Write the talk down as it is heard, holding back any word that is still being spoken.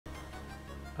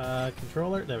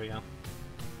Controller. There we go.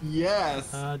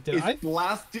 Yes. Did I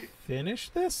blasted. finish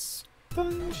this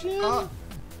dungeon?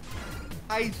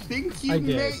 I think you I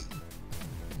did. may.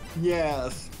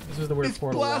 Yes. This was the weird It's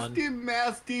Portal 1. Blasted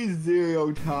Master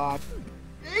Zero time.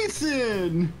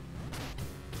 Jason!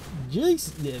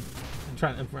 Jason.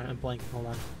 I'm blanking. Hold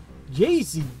on.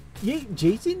 Jason.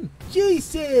 Jason.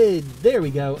 There we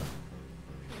go.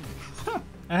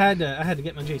 I had to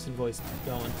get my Jason voice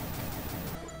going.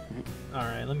 All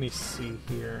right, let me see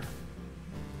here.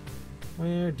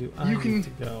 Where do I need to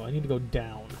go? I need to go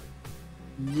down.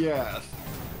 Yes.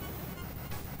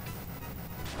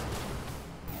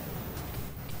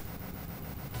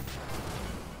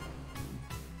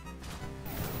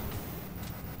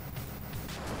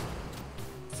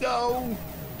 So,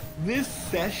 this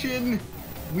session,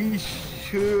 we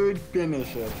should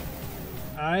finish it.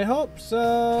 I hope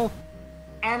so.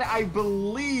 And I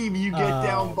believe you get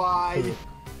down by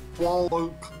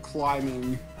wall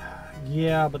climbing.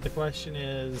 Yeah, but the question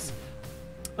is...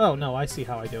 Oh, no, I see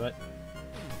how I do it.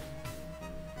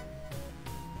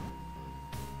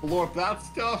 Blow up that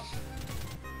stuff.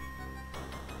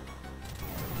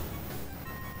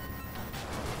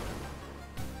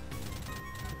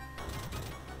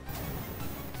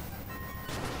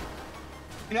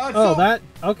 You know, oh, that...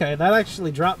 Okay, that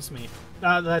actually drops me.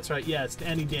 That's right, yes,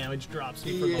 any damage drops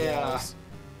me from the walls.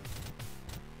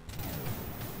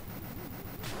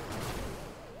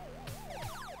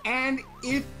 And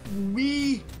if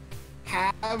we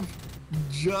have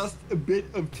just a bit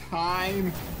of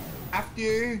time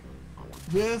after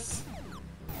this,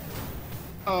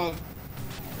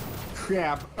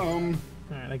 crap, Alright,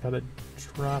 I gotta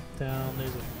drop down.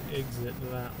 There's an exit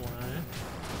that way.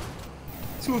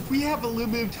 So if we have a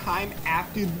little bit of time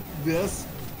after this,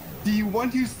 do you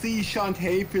want to see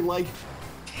Shantae for like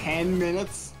 10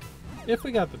 minutes? If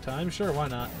we got the time, sure, why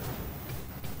not?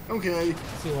 Okay.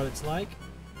 See what it's like.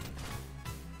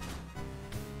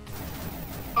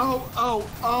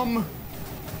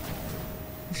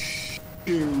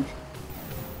 Shoot.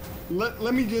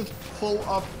 Let me just pull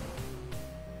up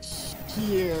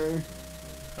here.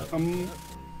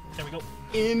 There we go.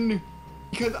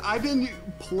 Because I've been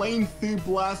playing through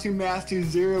Blaster Master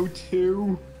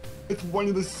 02 with one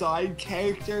of the side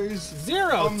characters.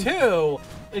 02?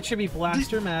 It should be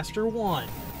Blaster Master 1.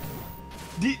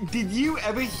 Did you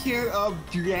ever hear of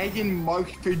Dragon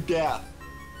Marked for Death?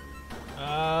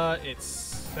 It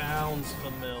sounds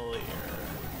familiar.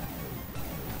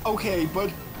 Okay, but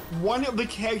one of the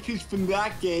characters from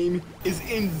that game is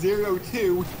in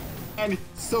 02, and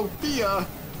Sophia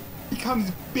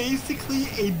becomes basically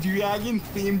a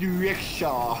dragon-themed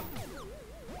rickshaw.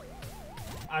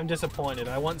 I'm disappointed.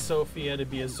 I want Sophia to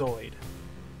be a Zoid.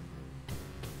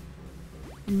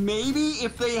 Maybe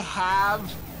if they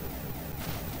have...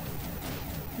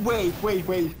 Wait.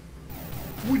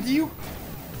 Would you...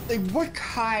 Like, what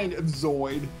kind of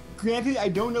Zoid? Granted, I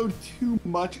don't know too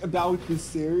much about the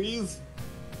series.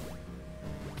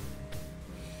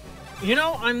 You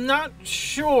know, I'm not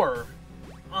sure.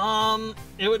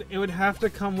 It would have to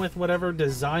come with whatever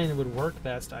design would work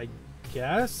best, I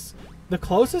guess. The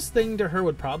closest thing to her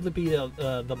would probably be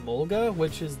the Mulga,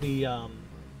 which is the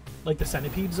like the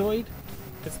Centipede Zoid.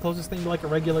 It's the closest thing to like a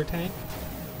regular tank.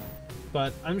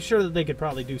 But I'm sure that they could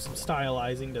probably do some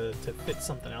stylizing to fit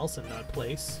something else in that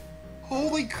place.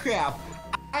 Holy crap!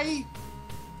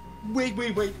 Wait.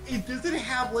 Does it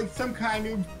have like some kind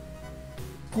of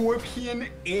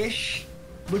scorpion-ish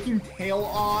looking tail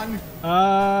on?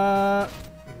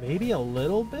 Maybe a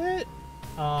little bit?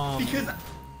 Because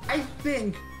I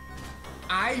think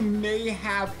I may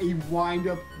have a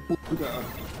wind-up Buddha.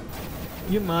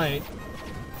 You might.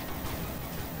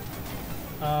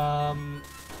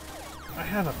 I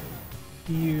have a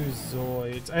few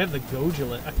Zoids. I have the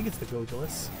Gogulus. I think it's the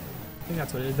Gogulus. I think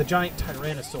that's what it is. The giant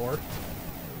Tyrannosaur.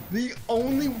 The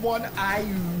only one I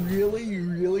really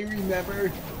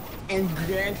remember, and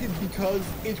granted because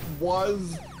it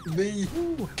was the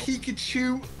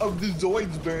Pikachu of the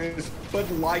Zoidsverse, but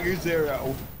Liger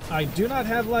Zero. I do not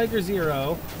have Liger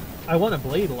Zero. I want a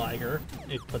Blade Liger,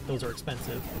 but those are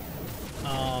expensive.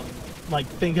 Like,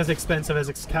 think as expensive as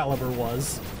Excalibur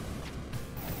was.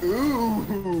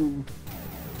 Ooh.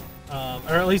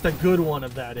 Or at least a good one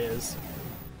of that is.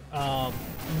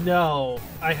 No,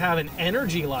 I have an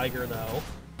Energy Liger though.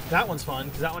 That one's fun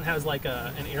because that one has like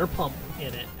an air pump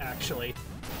in it, actually.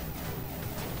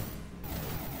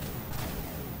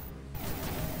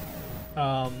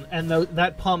 And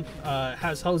that pump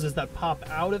has hoses that pop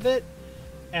out of it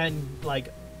and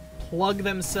like plug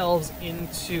themselves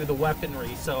into the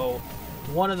weaponry. So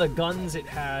one of the guns it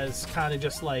has kind of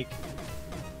just like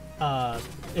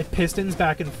It pistons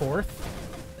back and forth.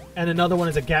 And another one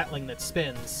is a Gatling that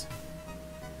spins.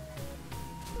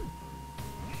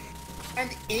 And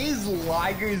is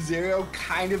Liger Zero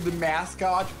kind of the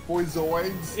mascot for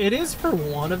Zoids? It is for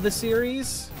one of the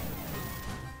series.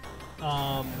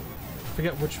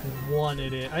 Forget which one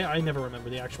it is. I never remember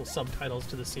the actual subtitles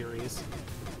to the series.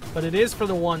 But it is for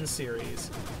the one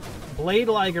series. Blade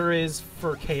Liger is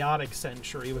for Chaotic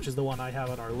Century, which is the one I have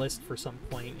on our list for some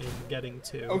point in getting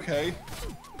to. Okay.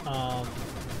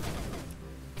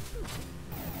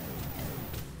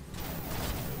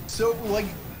 So, like...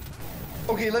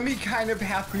 Okay, let me kind of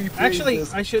have to rephrase Actually,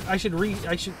 this. I should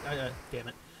damn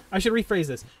it. I should rephrase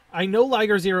this. I know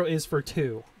Liger Zero is for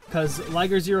 2, because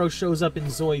Liger Zero shows up in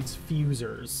Zoid's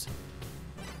Fusers.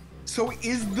 So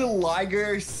is the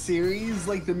Liger series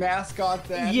like the mascot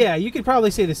then? Yeah, you could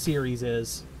probably say the series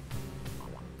is.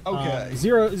 Okay.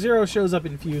 Zero shows up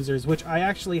in Fusers, which I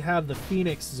actually have the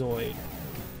Phoenix Zoid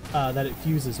that it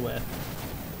fuses with.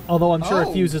 Although I'm sure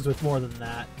it fuses with more than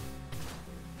that.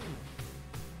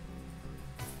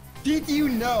 Did you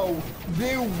know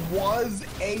there was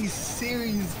a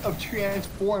series of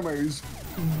Transformers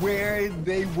where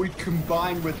they would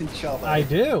combine with each other? I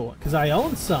do, because I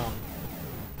own some.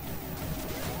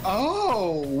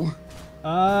 Oh!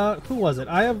 Who was it?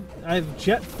 I have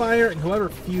Jetfire and whoever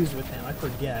fused with him. I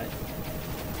forget.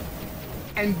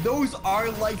 And those are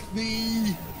like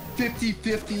the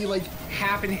 50-50, like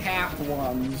half and half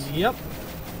ones. Yep.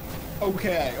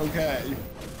 Okay, okay.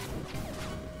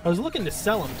 I was looking to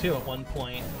sell them too at one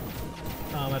point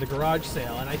at a garage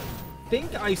sale, and I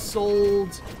think I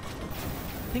sold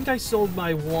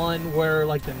my one where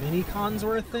like the mini-cons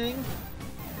were a thing.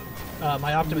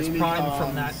 My Optimus Prime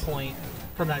from that point,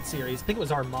 from that series. I think it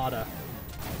was Armada.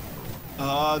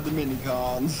 The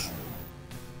mini-cons.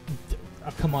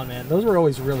 Oh, come on, man. Those were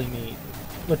always really neat.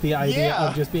 With the idea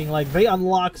of just being like, they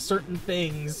unlock certain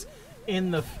things in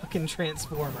the fucking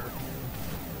Transformer.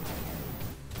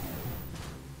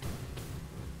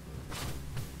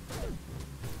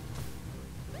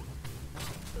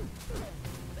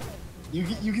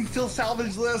 You can still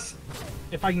salvage this?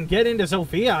 If I can get into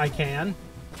Sophia, I can.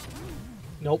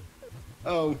 Nope.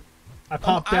 Oh. I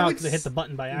popped out to hit the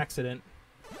button by accident.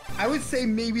 I would say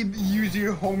maybe use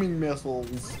your homing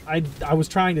missiles. I was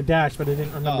trying to dash, but I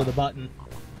didn't remember the button.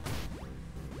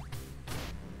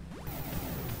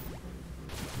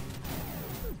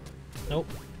 Nope.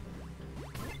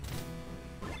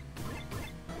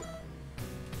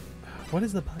 What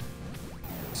is the button?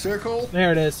 Circle?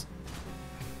 There it is.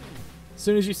 As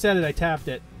soon as you said it, I tapped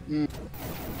it. Mm.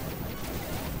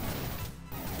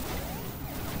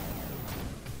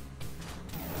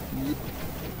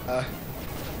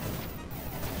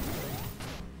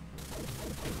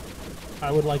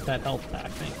 I would like that health back,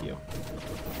 thank you.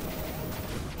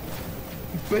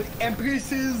 But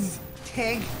Empress's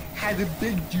tank has a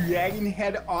big dragon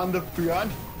head on the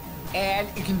front, and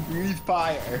it can breathe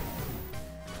fire.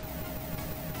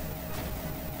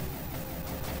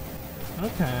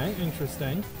 Okay,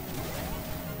 interesting.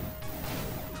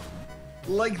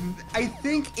 Like, I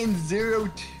think in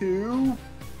 02,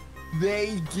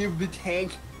 they give the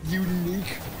tank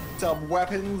unique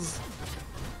sub-weapons.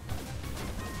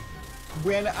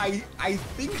 When I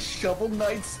think Shovel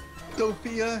Knight's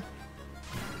Sophia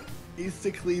is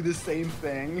basically the same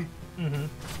thing. Mm-hmm.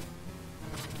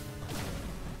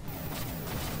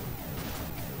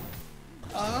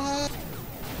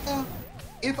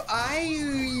 If I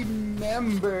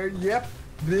remember, yep,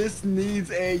 this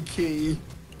needs a key.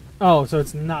 Oh, so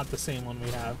it's not the same one we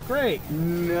have. Great.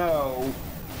 No.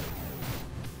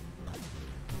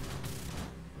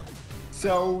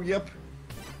 So, yep.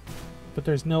 But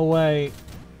there's no way.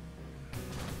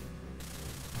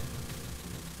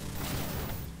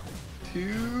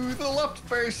 To the left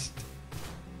first.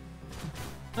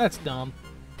 That's dumb.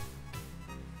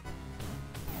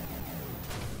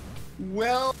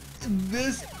 Well,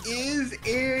 this is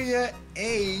Area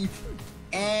 8,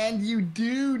 and you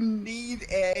do need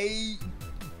a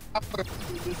power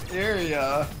for this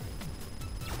area.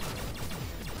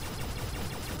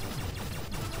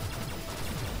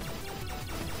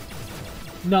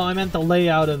 No, I meant the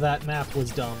layout of that map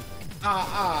was dumb.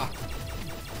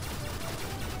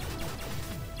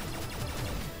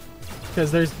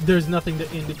 Because there's nothing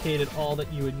to indicate at all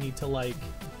that you would need to, like,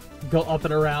 go up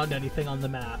and around anything on the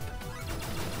map.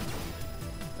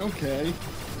 Okay.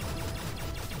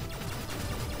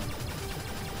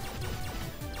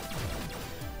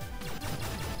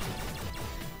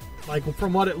 Like,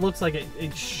 from what it looks like,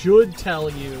 it should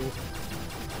tell you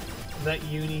that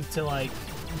you need to, like,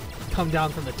 come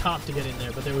down from the top to get in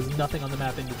there, but there was nothing on the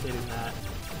map indicating that.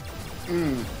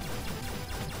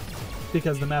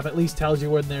 because the map at least tells you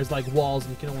when there's like walls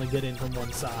and you can only get in from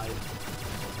one side.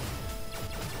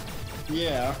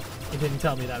 Yeah. It didn't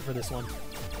tell me that for this one.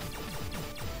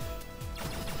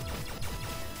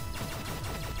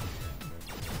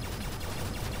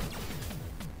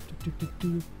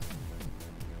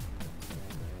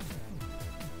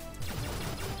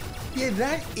 Yeah,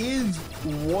 that is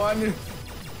one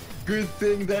good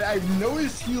thing that I've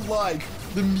noticed you like,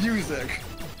 the music.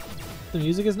 The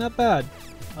music is not bad.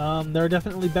 There are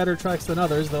definitely better tracks than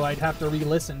others, though I'd have to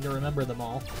re-listen to remember them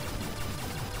all.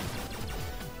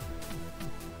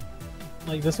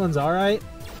 Like, this one's alright.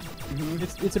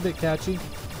 It's a bit catchy.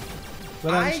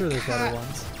 But I'm sure there's better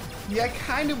ones. Yeah, I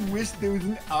kind of wish there was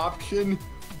an option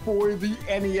for the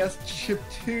NES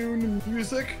chiptune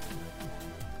music.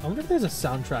 I wonder if there's a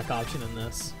soundtrack option in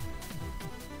this.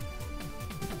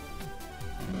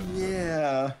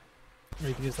 Yeah. Or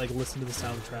you can just, like, listen to the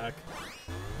soundtrack.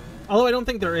 Although I don't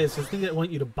think there is, because I think they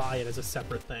want you to buy it as a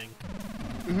separate thing.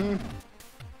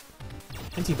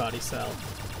 Antibody cell.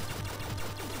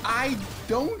 I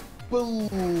don't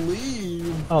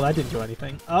believe... Oh, that didn't do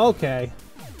anything. Okay.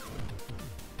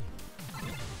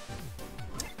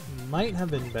 Might have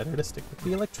been better to stick with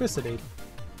the electricity.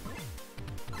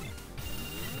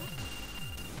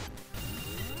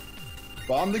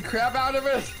 Bomb the crap out of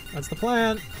it! That's the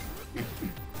plan.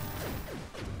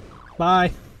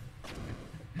 Bye.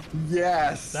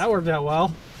 Yes. That worked out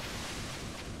well.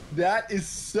 That is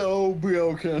so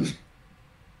broken.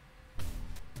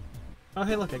 Oh,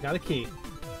 hey, look, I got a key.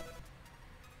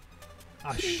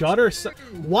 A shutter.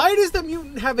 Why does the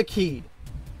mutant have a key?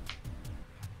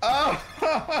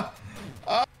 Oh!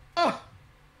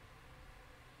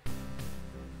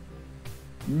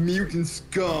 Mutant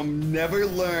scum never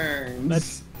learns.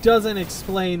 That doesn't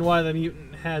explain why the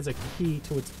mutant has a key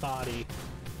to its body.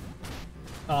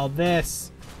 Oh,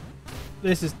 this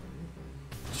is...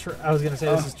 I was gonna say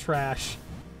this is trash.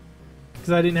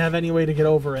 Because I didn't have any way to get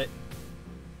over it.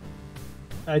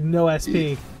 I had no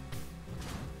SP.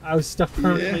 I was stuck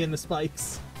permanently in the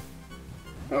spikes.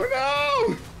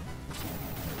 Oh no!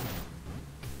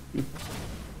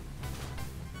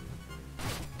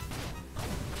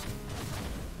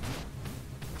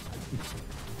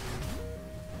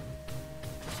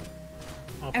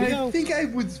 And I think I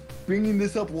was bringing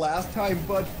this up last time,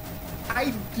 but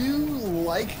I do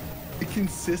like the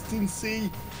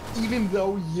consistency, even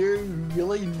though you're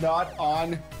really not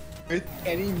on Earth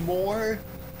anymore,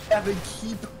 that they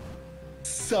keep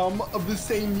some of the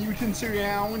same mutants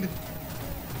around.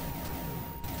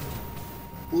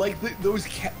 Like those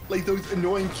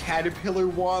annoying caterpillar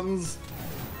ones,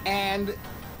 and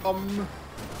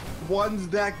ones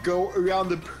that go around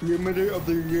the perimeter of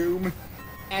the room.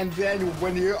 And then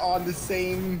when you're on the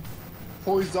same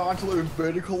horizontal or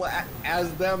vertical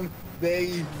as them,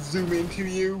 they zoom into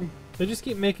you. They just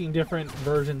keep making different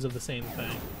versions of the same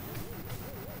thing.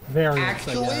 Variants,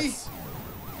 I guess.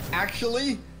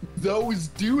 Actually, those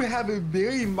do have a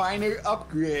very minor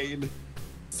upgrade.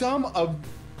 Some of...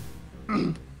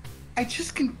 I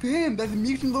just confirmed that the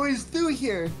mutant lord is through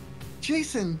here.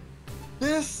 Jason,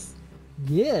 this...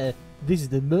 Yeah, this is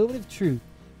the moment of truth.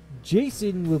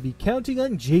 Jason will be counting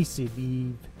on Jason,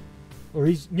 Eve. Or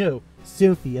is... No,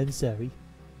 Sophie, I'm sorry.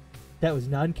 That was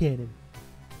non-canon.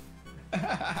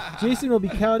 Jason will be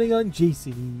counting on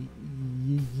Jason.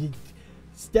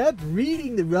 Stop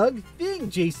reading the wrong thing,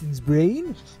 Jason's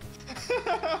brain.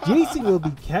 Jason will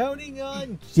be counting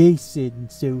on Jason,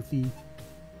 Sophie.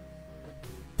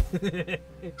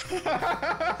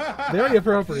 Very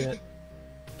appropriate.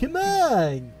 Come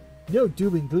on! No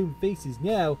doom and gloom faces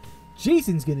now.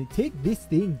 Jason's gonna take this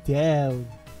thing down.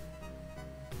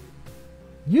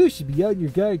 You should be on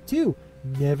your guard too.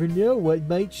 Never know what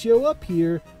might show up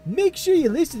here. Make sure you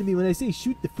listen to me when I say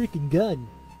shoot the freaking gun.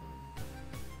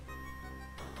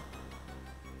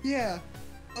 Yeah,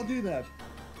 I'll do that.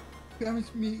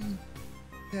 Promise me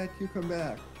that you'll come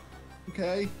back,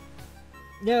 okay?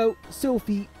 Now,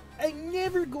 Sophie, I'm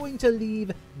never going to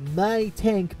leave my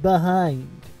tank behind.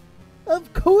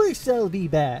 Of course I'll be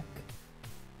back.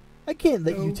 I can't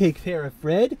let you take care of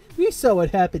Fred. We saw what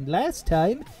happened last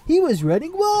time. He was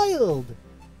running wild.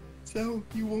 So,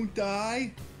 you won't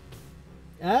die?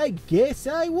 I guess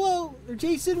I won't. Or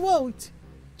Jason won't.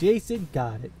 Jason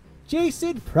got it.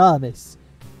 Jason promise.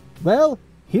 Well,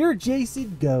 here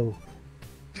Jason go.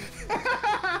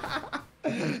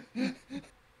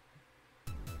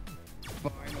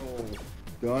 Final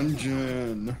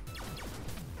dungeon.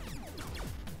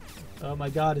 Oh my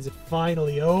god, is it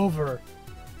finally over?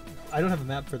 I don't have a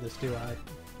map for this, do I?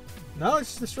 No,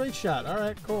 it's just a straight shot.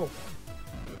 Alright, cool.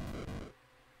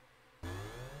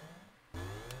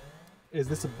 Is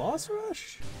this a boss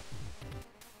rush?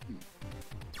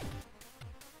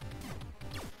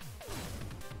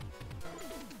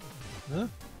 Huh?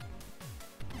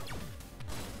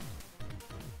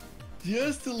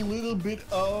 Just a little bit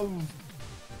of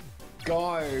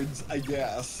guards, I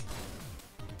guess.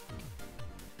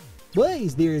 Why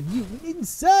is there a mutant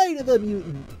inside of a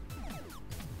mutant?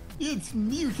 It's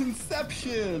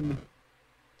Mutantception!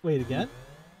 Wait, again?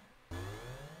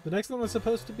 The next one was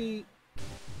supposed to be...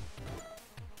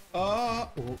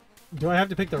 Do I have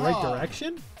to pick the right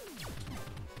direction?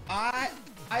 I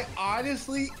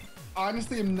honestly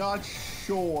am not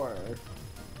sure.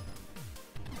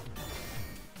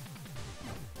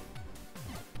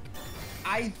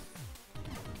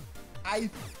 I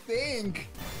think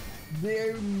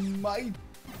there might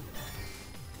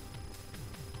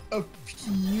a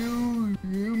few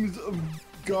rooms of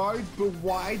guards, but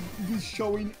why is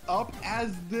showing up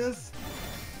as this?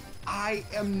 I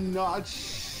am not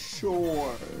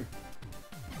sure.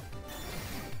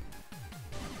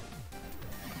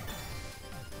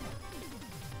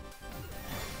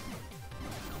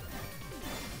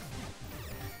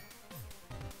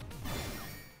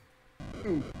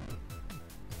 Ooh.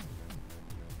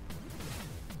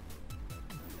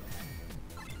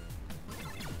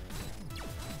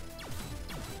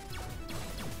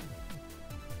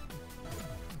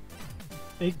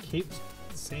 It keeps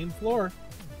same floor.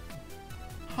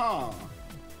 Huh.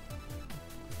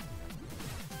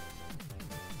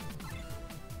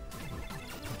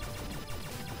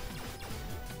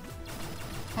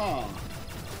 Huh.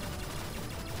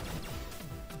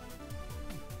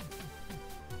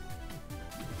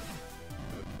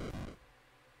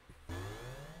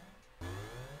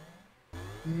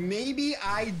 Maybe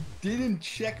I didn't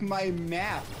check my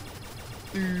map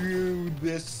through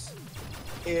this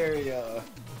area.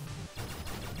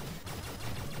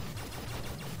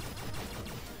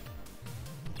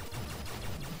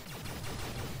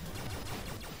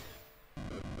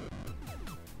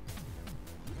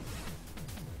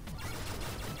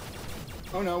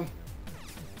 Oh no.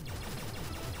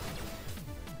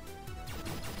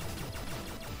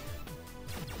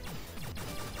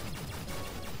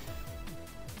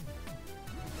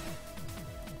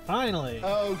 Finally.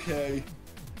 Okay.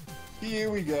 Here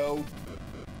we go.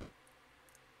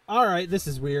 All right, this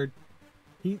is weird.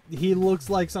 He looks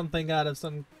like something out of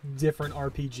some different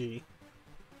RPG.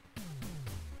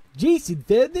 Jason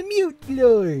found the Mutant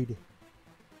Lord!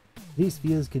 This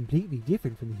feels completely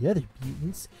different from the other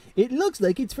mutants. It looks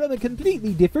like it's from a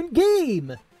completely different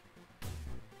game!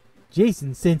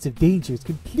 Jason's sense of danger is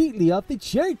completely off the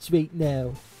charts right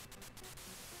now.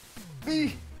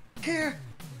 Be here,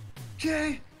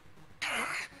 Jay.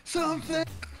 Something.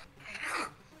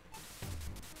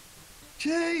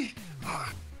 Jay.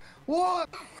 What?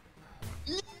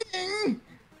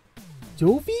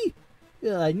 Sophie?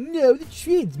 Oh no, the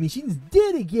transmission's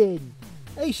dead again!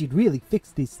 I should really fix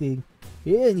this thing.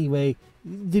 Anyway,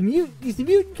 is the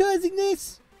mutant causing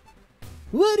this?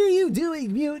 What are you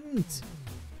doing, mutant?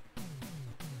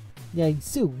 I'm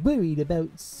so worried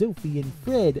about Sophie and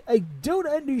Fred. I don't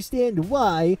understand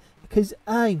why, because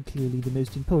I'm clearly the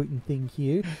most important thing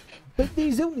here. But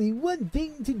there's only one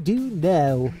thing to do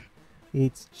now.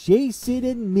 It's Jason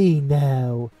and me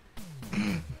now.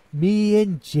 Me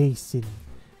and Jason.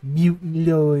 Mutant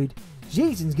Lord.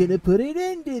 Jason's gonna put an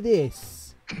end to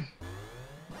this.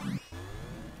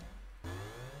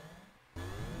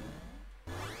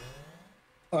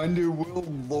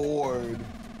 Underworld Lord.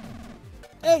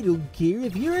 I don't care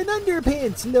if you're an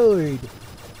underpants lord.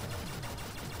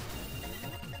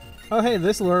 Oh, hey,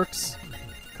 this works.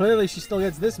 Clearly she still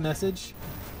gets this message.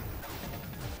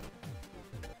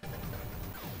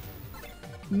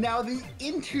 Now the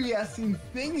interesting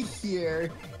thing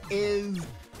here is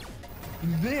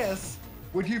this,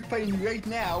 what you're fighting right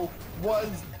now, was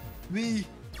the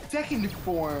second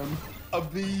form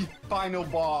of the final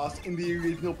boss in the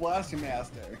original Blaster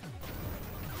Master.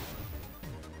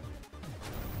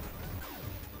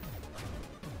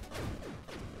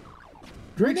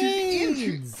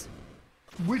 Grenades!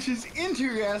 Which is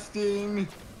interesting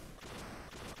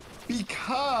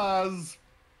because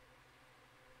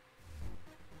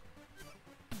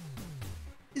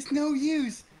it's no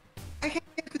use. I can't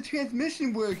get the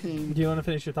transmission working. Do you want to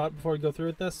finish your thought before we go through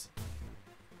with this?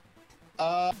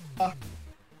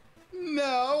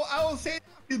 No, I will say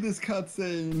after this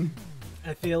cutscene.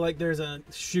 I feel like there's a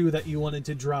shoe that you wanted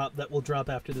to drop that will drop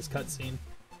after this cutscene.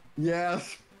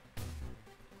 Yes.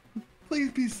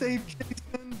 Please be safe,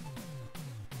 Jason.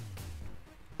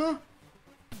 Huh?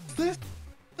 Is this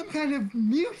some kind of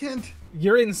mutant?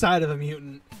 You're inside of a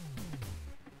mutant.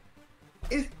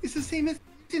 It's the same as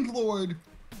Mutant Lord.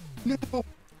 No,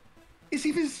 it's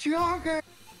even stronger.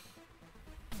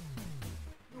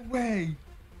 No way.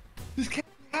 This can't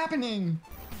be happening.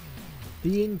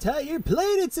 The entire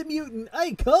planet's a mutant.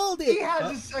 I called it. He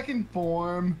has a second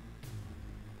form.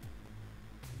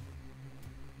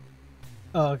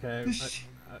 Oh, okay.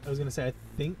 I was gonna say, I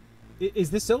think,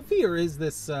 is this Sophie or is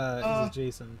this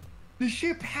Jason? The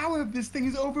sheer power of this thing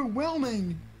is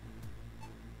overwhelming.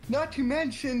 Not to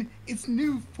mention its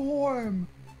new form.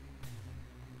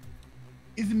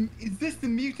 Is this the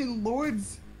Mutant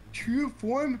Lord's true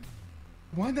form?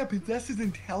 One that possesses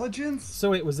intelligence?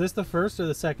 So wait, was this the first or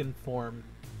the second form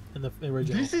in the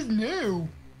original? This is new.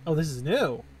 Oh, this is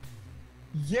new.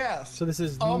 Yes. So this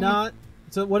is not.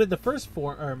 So what did the first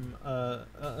form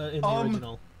in the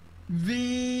original?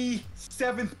 The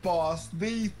 7th boss,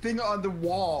 the thing on the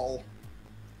wall.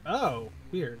 Oh,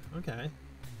 weird. Okay.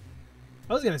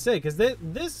 I was gonna say, because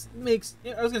this makes.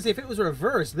 I was gonna say, if it was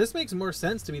reversed, this makes more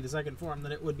sense to be the second form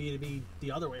than it would be to be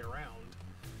the other way around.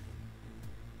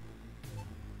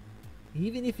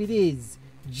 Even if it is,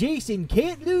 Jason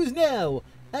can't lose now.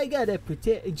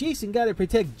 Jason gotta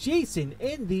protect Jason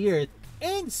and the Earth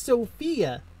and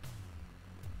Sophia.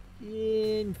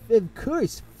 And of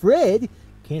course, Fred.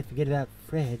 Can't forget about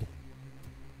Fred.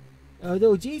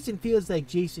 Although Jason feels like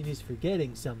Jason is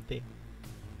forgetting something.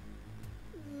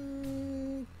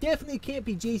 Definitely can't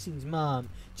be Jason's mom.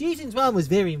 Jason's mom was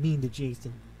very mean to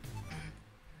Jason.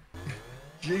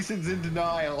 Jason's in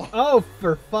denial. Oh,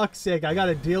 for fuck's sake, I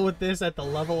gotta deal with this at the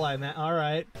level I'm at.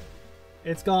 Alright.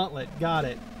 It's Gauntlet. Got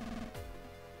it.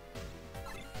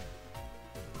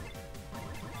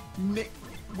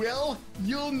 Well,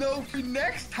 you'll know for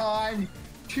next time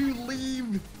to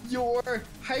leave your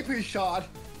hyper shot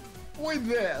for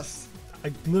this.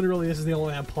 Literally, this is the only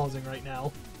way I'm pausing right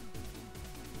now.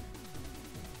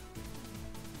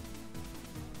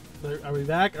 Are we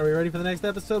back? Are we ready for the next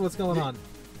episode? What's going on?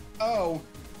 Oh,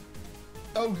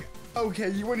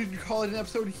 okay. You wanted to call it an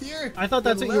episode here? I thought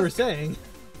that's what you were saying.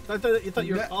 I thought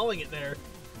you were calling it there.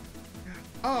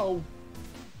 Oh.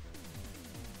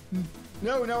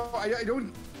 No, I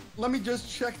don't. Let me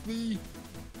just check the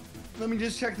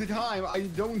time. I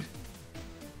don't.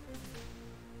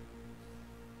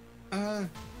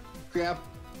 Crap.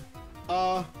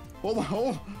 Hold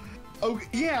on. Oh,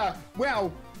 yeah.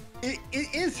 Wow. It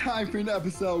is time for an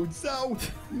episode. So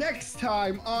next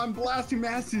time on Blaster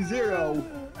Master Zero,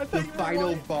 the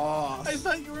final boss. I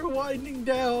thought you were winding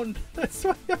down. That's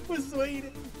why I was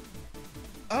waiting.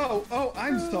 Oh,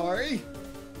 I'm sorry.